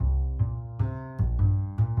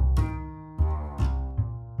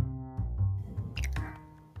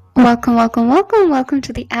Welcome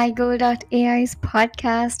to the iGo.ai's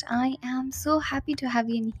podcast. I am so happy to have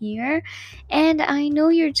you in here, and I know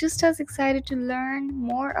you're just as excited to learn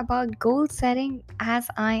more about goal setting as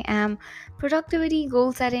I am. Productivity,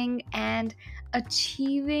 goal setting, and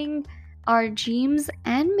achieving our dreams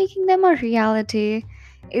and making them a reality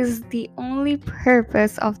is the only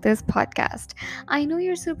purpose of this podcast. I know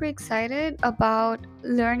you're super excited about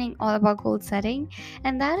learning all about goal setting,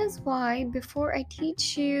 and that is why, before I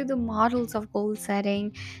teach you the models of goal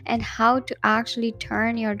setting and how to actually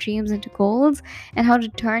turn your dreams into goals and how to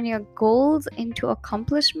turn your goals into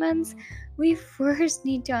accomplishments, we first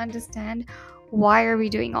need to understand why are we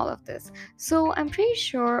doing all of this. So I'm pretty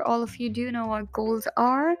sure all of you do know what goals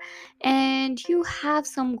are, and you have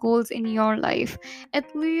some goals in your life.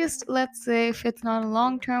 At least, let's say, if it's not a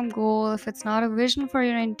long-term goal, if it's not a vision for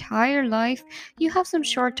your entire life, you have some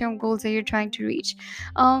short-term goals that you're trying to reach.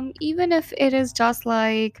 Even if it is just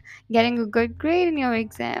like getting a good grade in your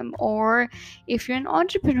exam, or if you're an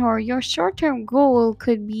entrepreneur, your short-term goal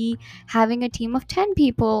could be having a team of 10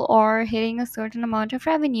 people or hitting a certain amount of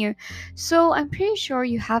revenue. So I'm pretty sure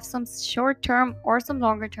you have some short-term or some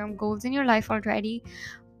longer-term goals in your life already.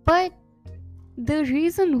 But the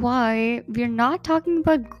reason why we're not talking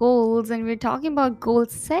about goals and we're talking about goal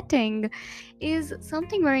setting is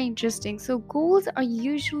something very interesting. So, goals are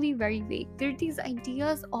usually very vague. They're these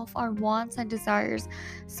ideas of our wants and desires,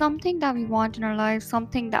 something that we want in our life,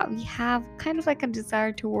 something that we have kind of like a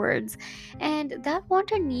desire towards. And that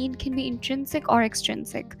want or need can be intrinsic or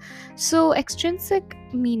extrinsic. So, extrinsic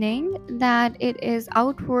meaning that it is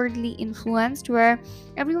outwardly influenced, where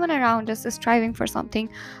everyone around us is striving for something.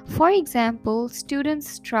 For example, students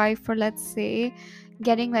strive for, let's say,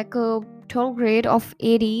 getting like a total grade of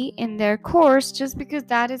 80 in their course just because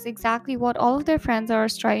that is exactly what all of their friends are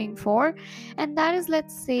striving for. And that is,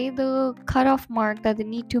 let's say, the cutoff mark that they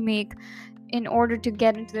need to make in order to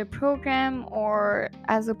get into their program or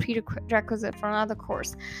as a prerequisite for another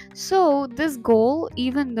course. So, this goal,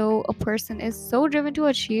 even though a person is so driven to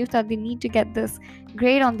achieve that they need to get this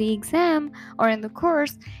grade on the exam or in the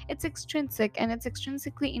course, it's extrinsic, and it's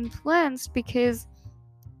extrinsically influenced because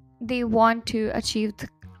they want to achieve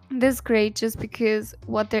this grade just because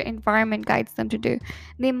what their environment guides them to do.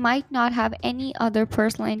 They might not have any other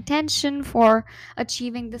personal intention for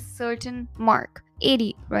achieving this certain mark,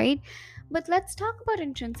 80, right? But let's talk about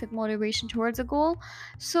intrinsic motivation towards a goal.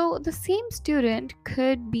 So the same student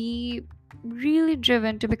could be really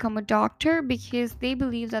driven to become a doctor because they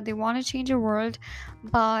believe that they want to change the world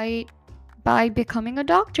by becoming a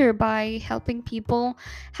doctor, by helping people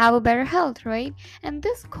have a better health, right? And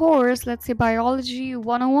this course, let's say biology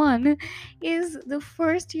 101, is the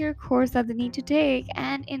first year course that they need to take.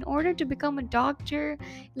 And in order to become a doctor,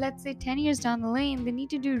 let's say 10 years down the lane, they need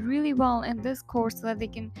to do really well in this course so that they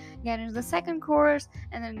can get into the second course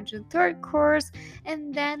and then into the third course,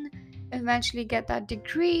 and then eventually get that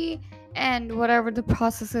degree and whatever the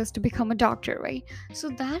process is to become a doctor, right? So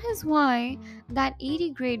that is why that 80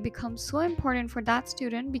 grade becomes so important for that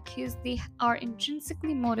student, because they are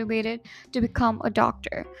intrinsically motivated to become a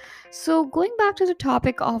doctor. So, going back to the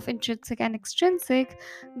topic of intrinsic and extrinsic,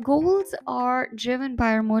 goals are driven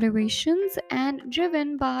by our motivations and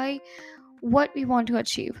driven by what we want to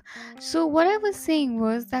achieve. So, what I was saying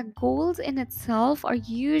was that goals in itself are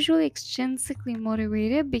usually extrinsically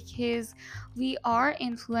motivated because we are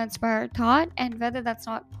influenced by our thought, and whether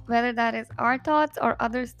that is our thoughts or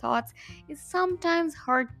others' thoughts is sometimes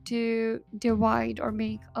hard to divide or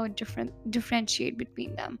make a differentiate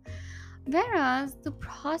between them. Whereas the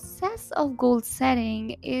process of goal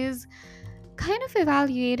setting is kind of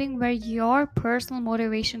evaluating where your personal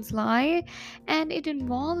motivations lie, and it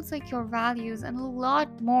involves like your values and a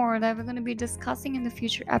lot more that we're going to be discussing in the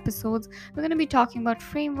future episodes. We're going to be talking about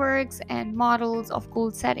frameworks and models of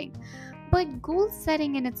goal setting. But goal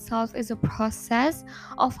setting in itself is a process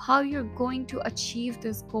of how you're going to achieve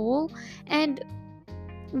this goal, and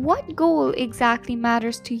what goal exactly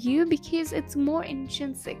matters to you, because it's more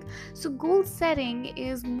intrinsic. So, goal setting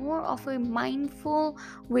is more of a mindful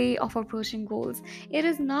way of approaching goals. It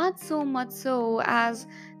is not so much so as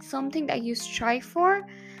something that you strive for,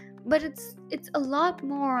 but it's a lot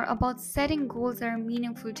more about setting goals that are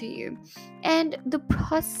meaningful to you. And the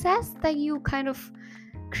process that you kind of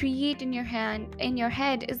create in your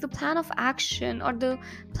head is the plan of action or the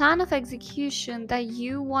plan of execution that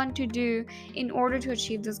you want to do in order to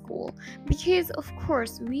achieve this goal. Because of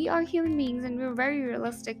course we are human beings and we're very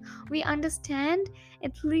realistic. We understand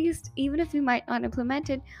At least, even if we might not implement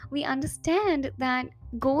it, we understand that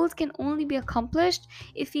goals can only be accomplished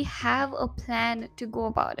if we have a plan to go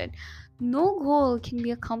about it. No goal can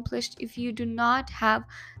be accomplished if you do not have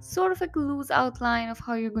sort of like a loose outline of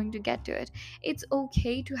how you're going to get to it. It's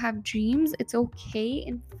okay to have dreams, it's okay.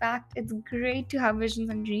 In fact, it's great to have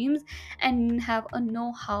visions and dreams and have a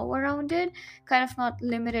know how around it, kind of not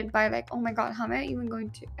limited by like, oh my god, how am I even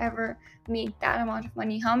going to ever make that amount of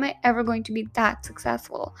money? How am I ever going to be that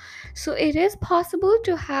successful? So it is possible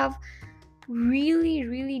to have really,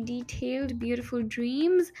 really detailed, beautiful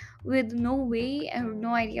dreams with no way and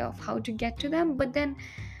no idea of how to get to them. But then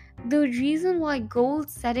the reason why goal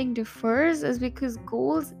setting differs is because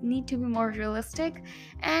goals need to be more realistic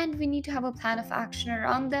and we need to have a plan of action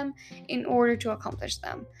around them in order to accomplish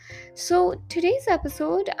them. So, today's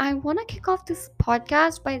episode, I want to kick off this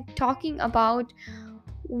podcast by talking about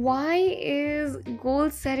why is goal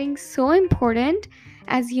setting so important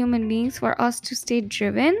as human beings for us to stay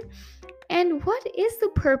driven, and what is the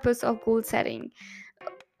purpose of goal setting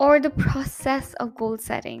or the process of goal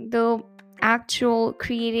setting, the actual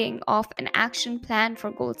creating of an action plan for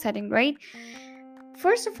goal setting, right?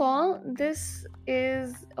 First of all, this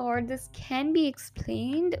can be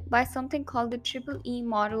explained by something called the triple E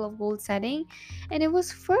model of goal setting, and it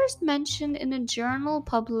was first mentioned in a journal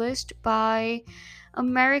published by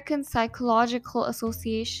American Psychological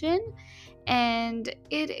Association, and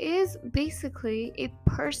it is basically a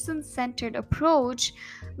person-centered approach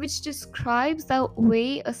which describes the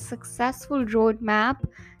way a successful roadmap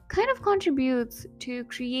kind of contributes to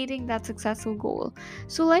creating that successful goal.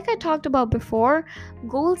 So like I talked about before,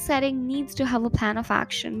 goal setting needs to have a plan of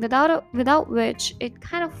action without which it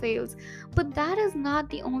kind of fails. But that is not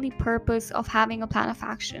the only purpose of having a plan of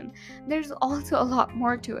action. There's also a lot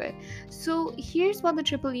more to it. So here's what the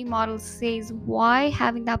triple E model says why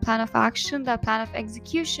having that plan of action, that plan of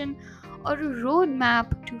execution, or a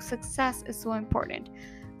roadmap to success is so important.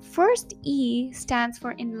 First, E stands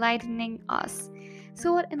for enlightening us.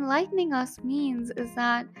 So, what enlightening us means is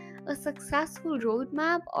that a successful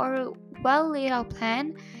roadmap or a well laid out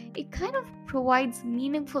plan, it kind of provides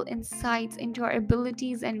meaningful insights into our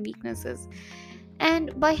abilities and weaknesses,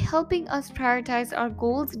 and by helping us prioritize our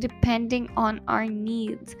goals depending on our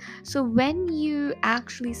needs. So, when you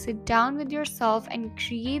actually sit down with yourself and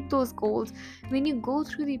create those goals, when you go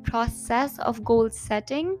through the process of goal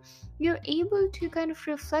setting, you're able to kind of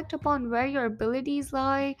reflect upon where your abilities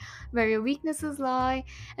lie, where your weaknesses lie,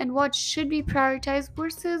 and what should be prioritized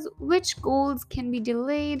versus which goals can be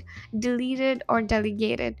delayed, deleted, or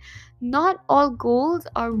delegated. Not all goals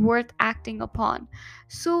are worth acting upon.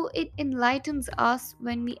 So it enlightens us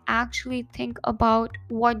when we actually think about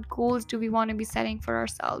what goals do we want to be setting for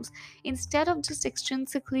ourselves. Instead of just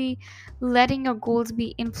extrinsically letting your goals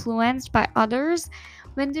be influenced by others,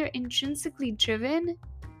 when they're intrinsically driven,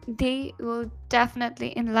 they will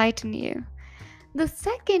definitely enlighten you. The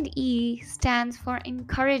second E stands for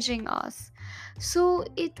encouraging us. So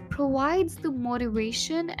it provides the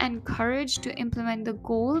motivation and courage to implement the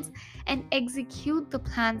goals and execute the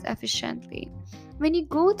plans efficiently. When you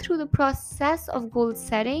go through the process of goal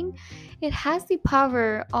setting, it has the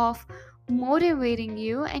power of motivating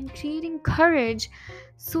you and creating courage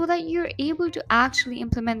so that you're able to actually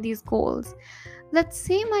implement these goals. Let's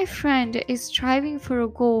say my friend is striving for a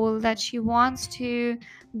goal that she wants to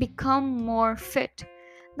become more fit.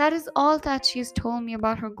 That is all that she's told me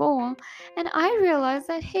about her goal. And I realized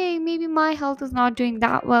that, hey, maybe my health is not doing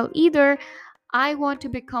that well either. I want to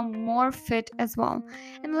become more fit as well.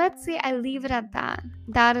 And let's say I leave it at that.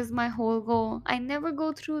 That is my whole goal. I never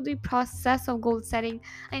go through the process of goal setting.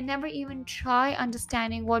 I never even try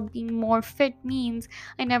understanding what being more fit means.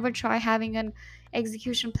 I never try having an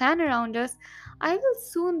execution plan around us. I will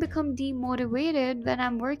soon become demotivated when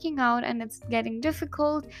I'm working out and it's getting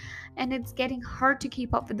difficult and it's getting hard to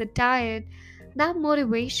keep up with the diet. That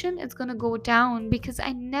motivation is going to go down because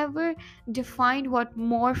I never defined what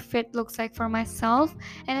more fit looks like for myself,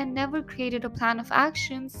 and I never created a plan of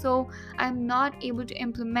action, so I'm not able to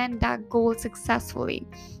implement that goal successfully.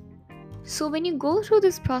 So, when you go through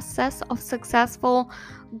this process of successful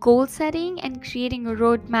goal setting and creating a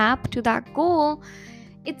roadmap to that goal,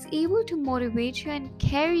 it's able to motivate you and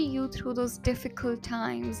carry you through those difficult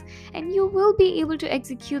times, and you will be able to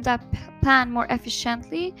execute that plan more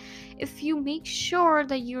efficiently if you make sure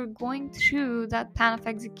that you're going through that plan of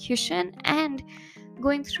execution and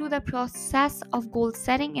going through the process of goal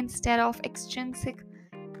setting instead of extrinsically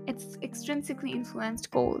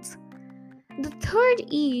influenced goals. The third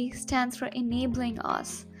E stands for enabling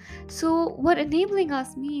us. So, what enabling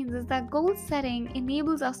us means is that goal setting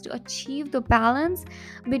enables us to achieve the balance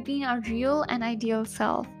between our real and ideal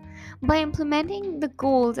self. By implementing the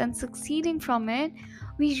goals and succeeding from it,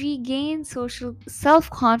 we regain social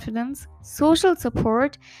self-confidence, social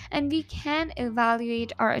support, and we can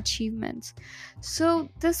evaluate our achievements. So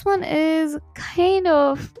this one is kind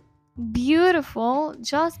of beautiful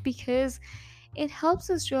just because it helps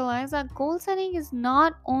us realize that goal setting is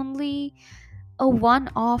not only a one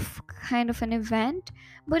off kind of an event,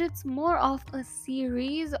 but it's more of a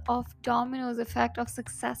series of dominoes effect of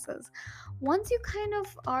successes. Once you kind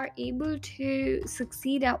of are able to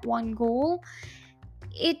succeed at one goal,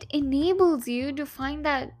 it enables you to find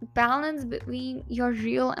that balance between your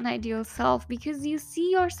real and ideal self, because you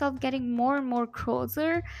see yourself getting more and more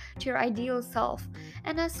closer to your ideal self.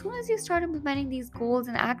 And as soon as you start implementing these goals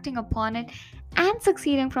and acting upon it and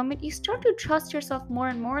succeeding from it, you start to trust yourself more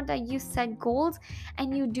and more that you set goals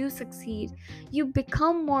and you do succeed. You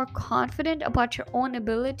become more confident about your own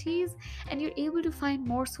abilities, and you're able to find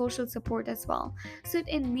more social support as well. So it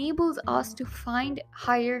enables us to find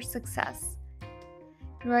higher success,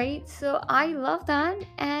 right? So I love that.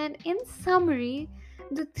 And in summary,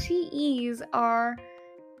 the three E's are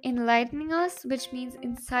enlightening us, which means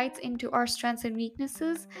insights into our strengths and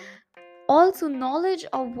weaknesses, also knowledge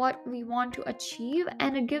of what we want to achieve,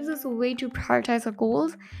 and it gives us a way to prioritize our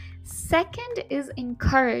goals. Second is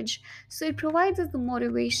encourage, so it provides us the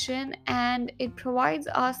motivation and it provides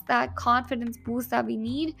us that confidence boost that we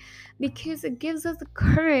need, because it gives us the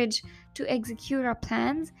courage to execute our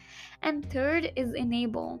plans. And third is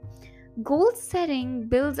enable. Goal setting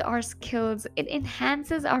builds our skills, it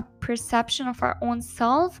enhances our perception of our own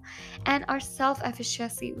self and our self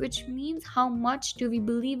efficacy, which means how much do we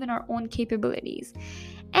believe in our own capabilities.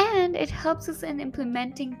 And it helps us in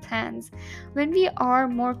implementing plans. When we are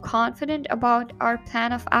more confident about our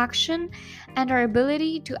plan of action and our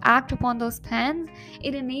ability to act upon those plans,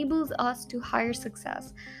 it enables us to higher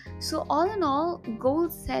success. So, all in all, goal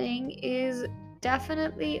setting is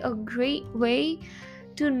definitely a great way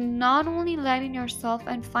to not only lighten yourself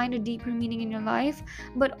and find a deeper meaning in your life,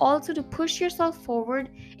 but also to push yourself forward,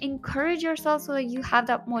 encourage yourself so that you have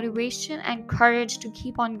that motivation and courage to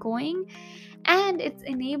keep on going. And it's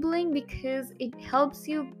enabling because it helps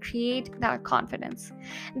you create that confidence.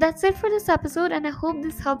 That's it for this episode, and I hope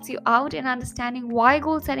this helps you out in understanding why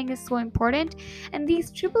goal setting is so important. And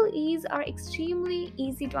these triple E's are extremely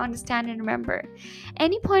easy to understand and remember.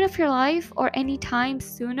 Any point of your life or any time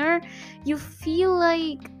sooner you feel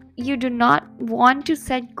like you do not want to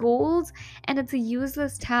set goals and it's a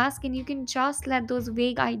useless task, and you can just let those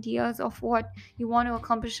vague ideas of what you want to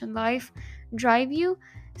accomplish in life drive you,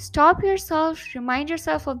 stop yourself, remind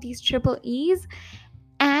yourself of these triple E's,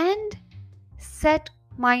 and set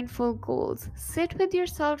mindful goals. Sit with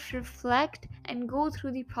yourself, reflect, and go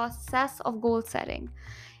through the process of goal setting.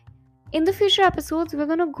 In the future episodes, we're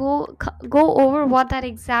going to go over what that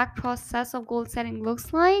exact process of goal setting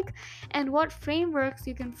looks like and what frameworks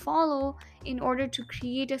you can follow in order to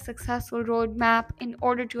create a successful roadmap in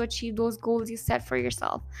order to achieve those goals you set for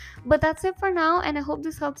yourself. But that's it for now, and I hope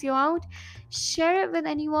this helps you out. Share it with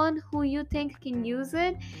anyone who you think can use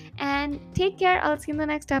it, and take care. I'll see you in the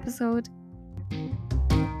next episode.